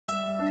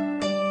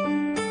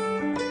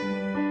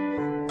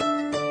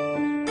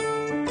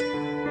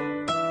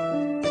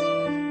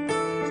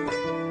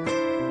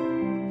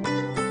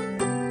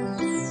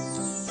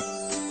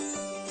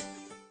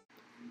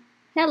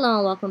Hello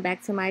and welcome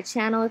back to my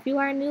channel. If you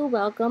are new,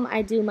 welcome.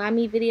 I do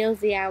mommy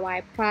videos,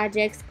 DIY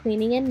projects,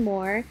 cleaning, and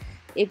more.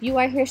 If you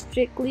are here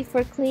strictly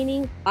for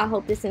cleaning, I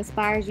hope this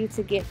inspires you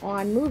to get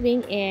on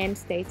moving, and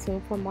stay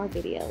tuned for more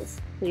videos.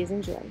 Please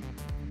enjoy.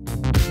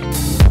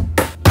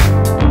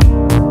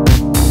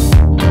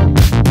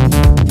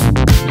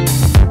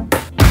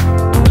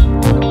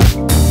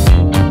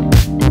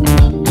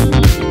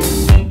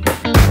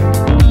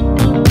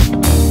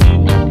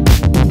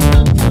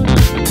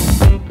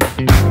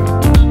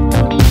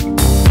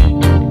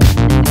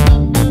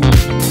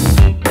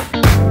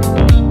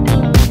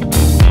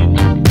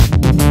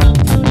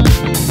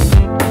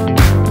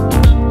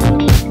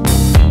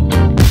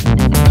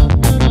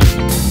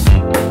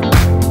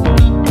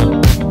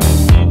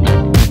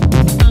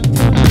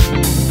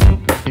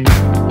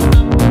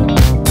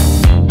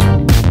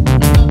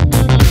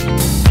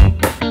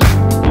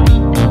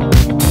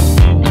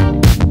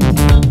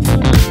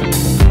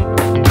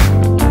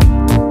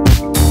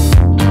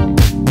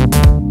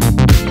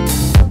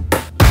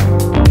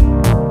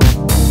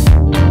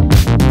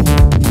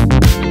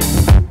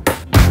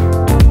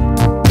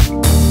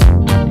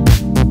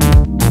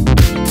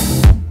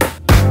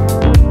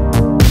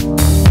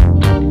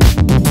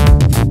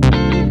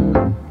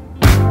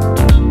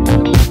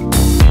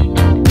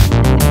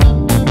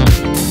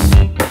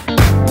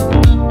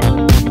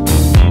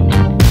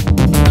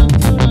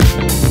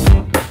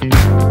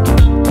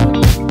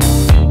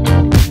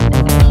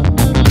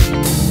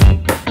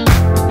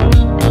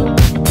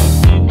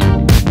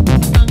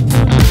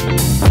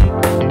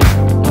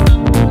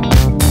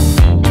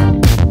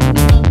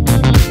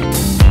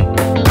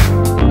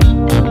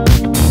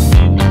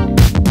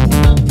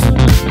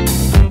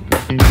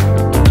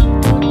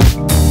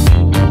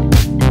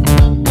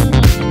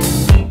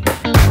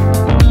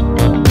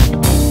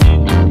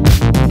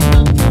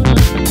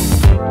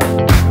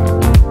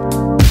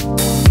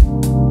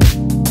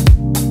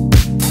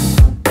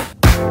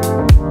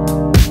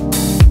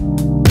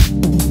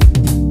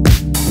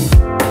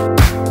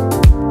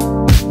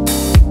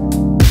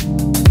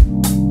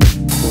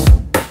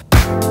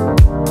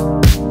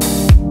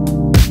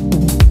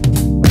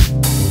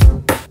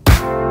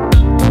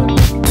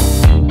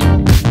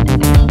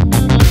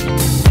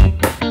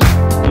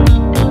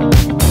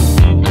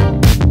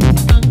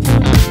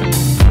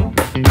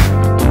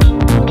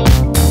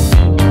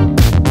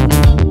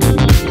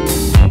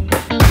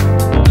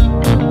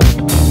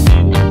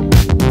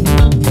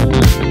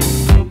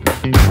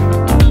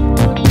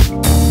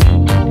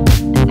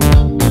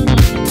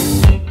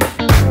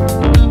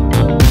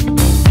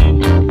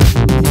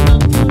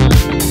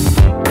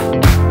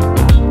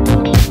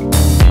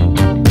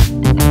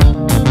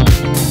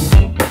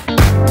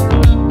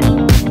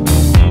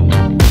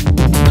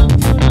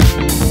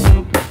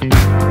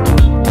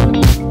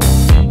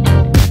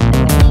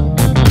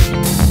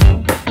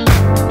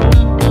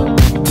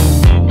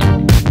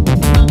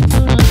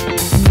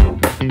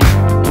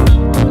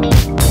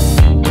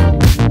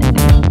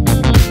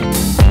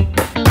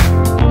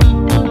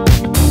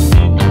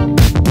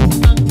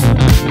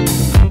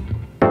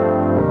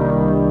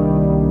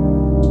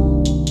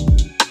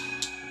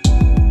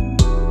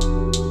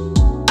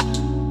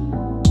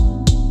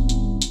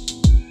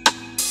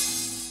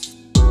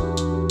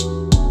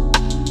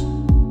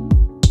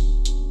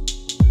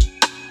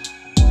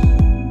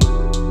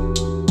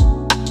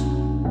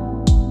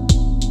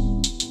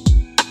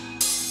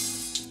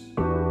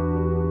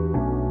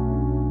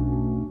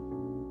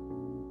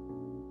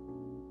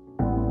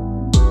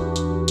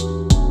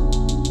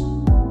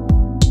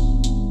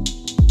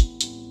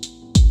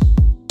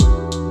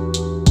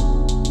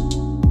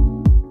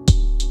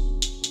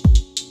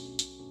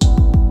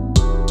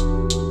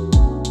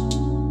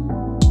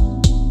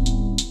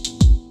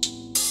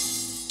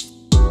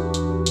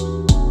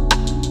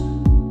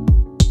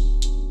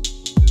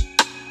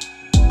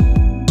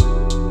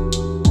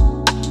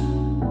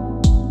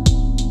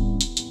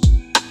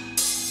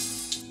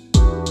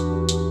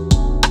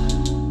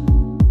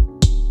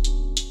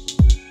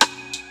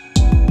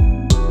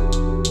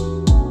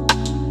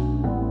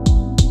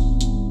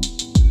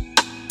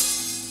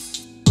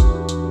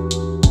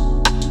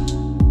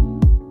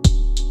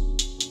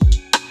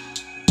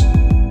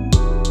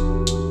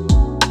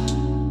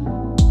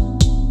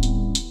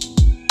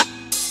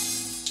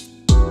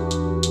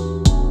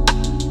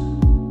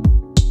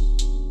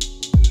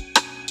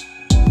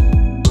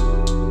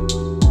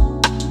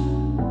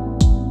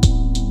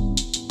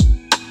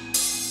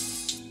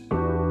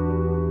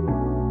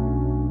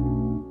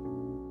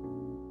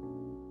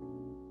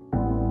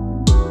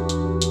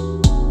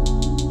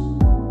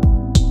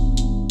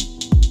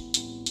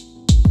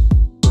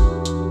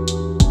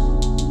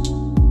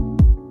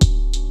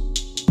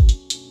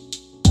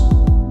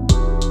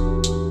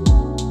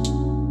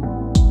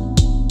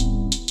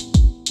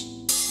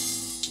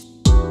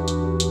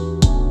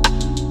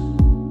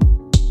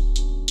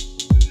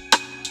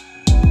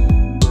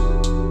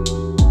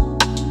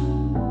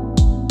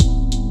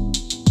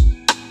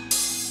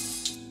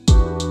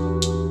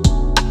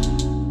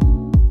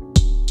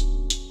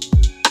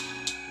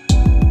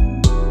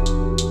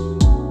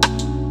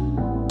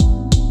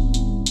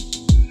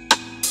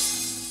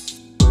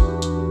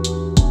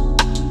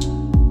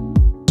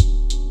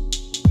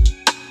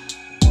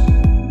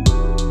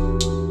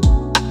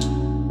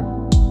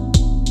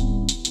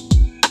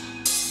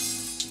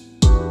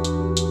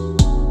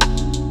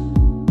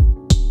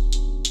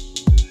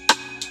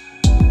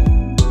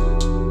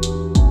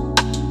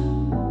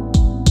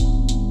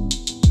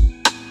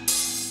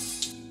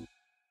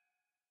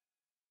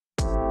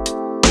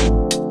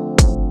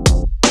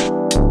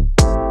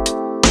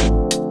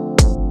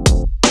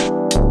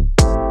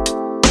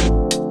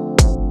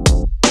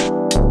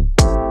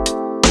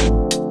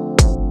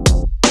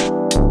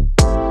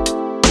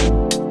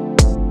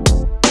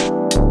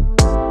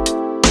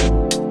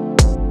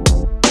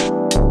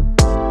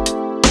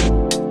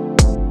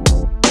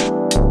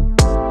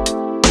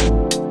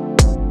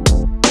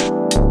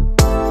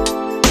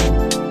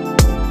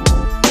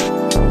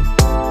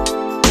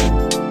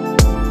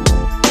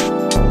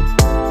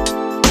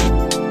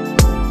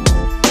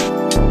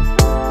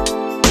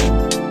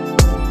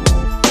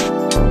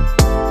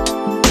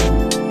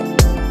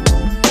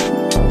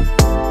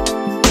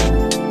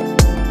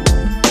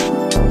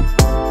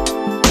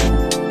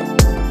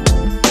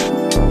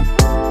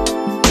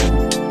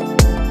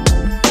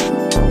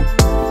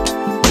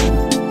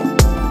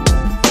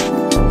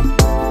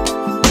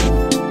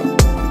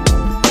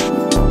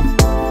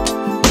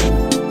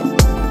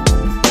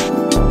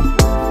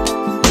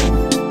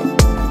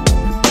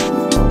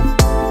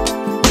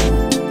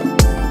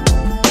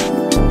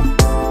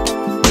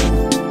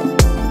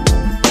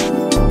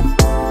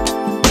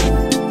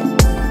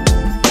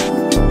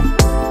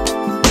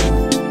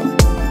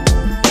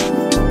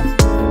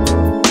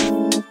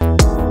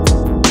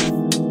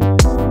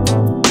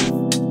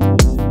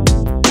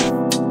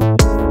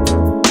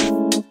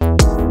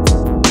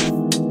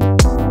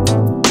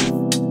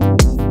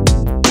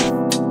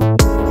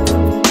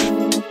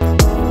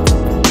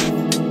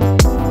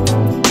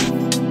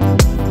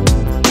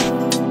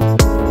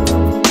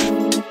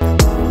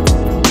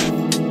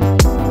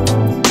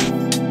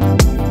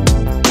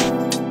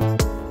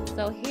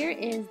 here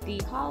is the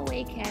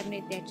hallway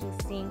cabinet that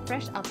you've seen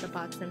fresh off the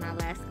box in my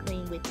last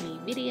Clean With Me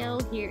video.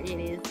 Here it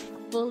is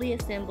fully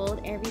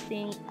assembled.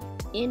 Everything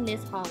in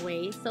this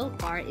hallway so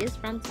far is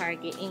from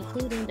Target,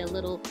 including the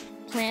little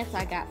plants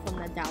I got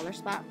from the dollar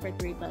spot for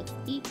 $3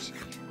 each.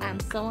 I'm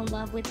so in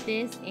love with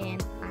this,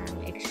 and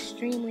I'm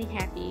extremely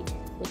happy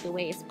with the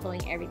way it's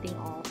pulling everything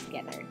all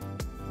together.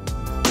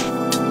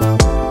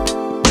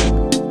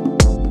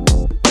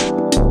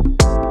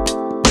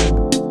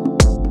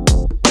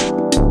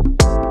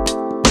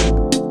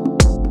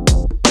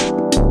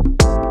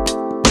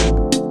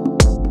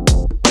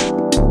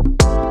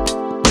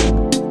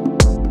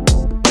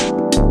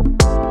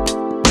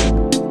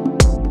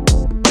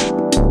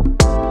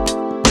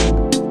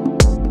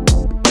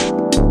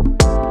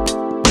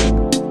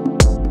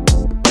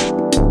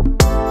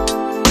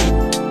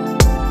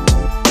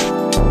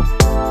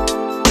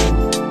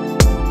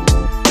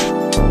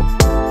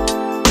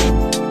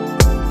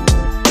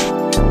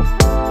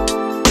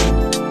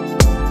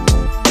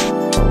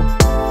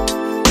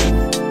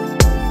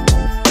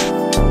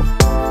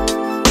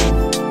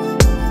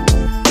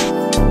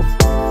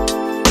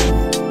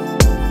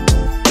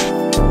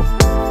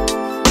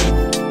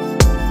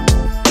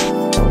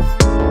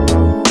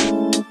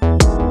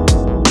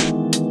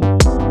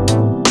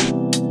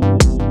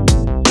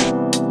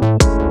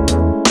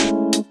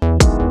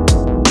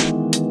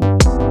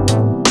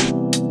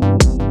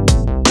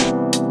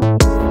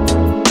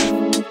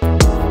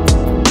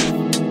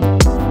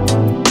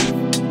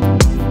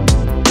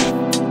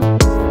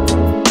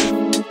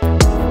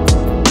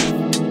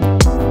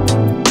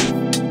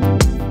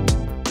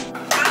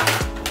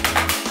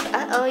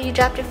 Uh-oh, you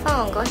dropped your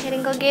phone. Go ahead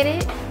and go get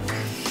it.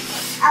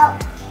 Oh.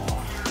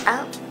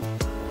 Oh.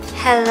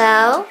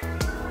 Hello?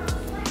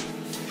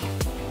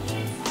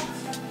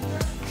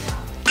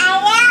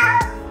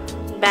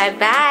 Hello.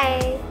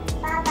 Bye-bye.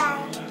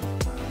 Bye-bye.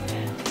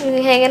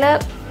 You hanging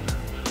up?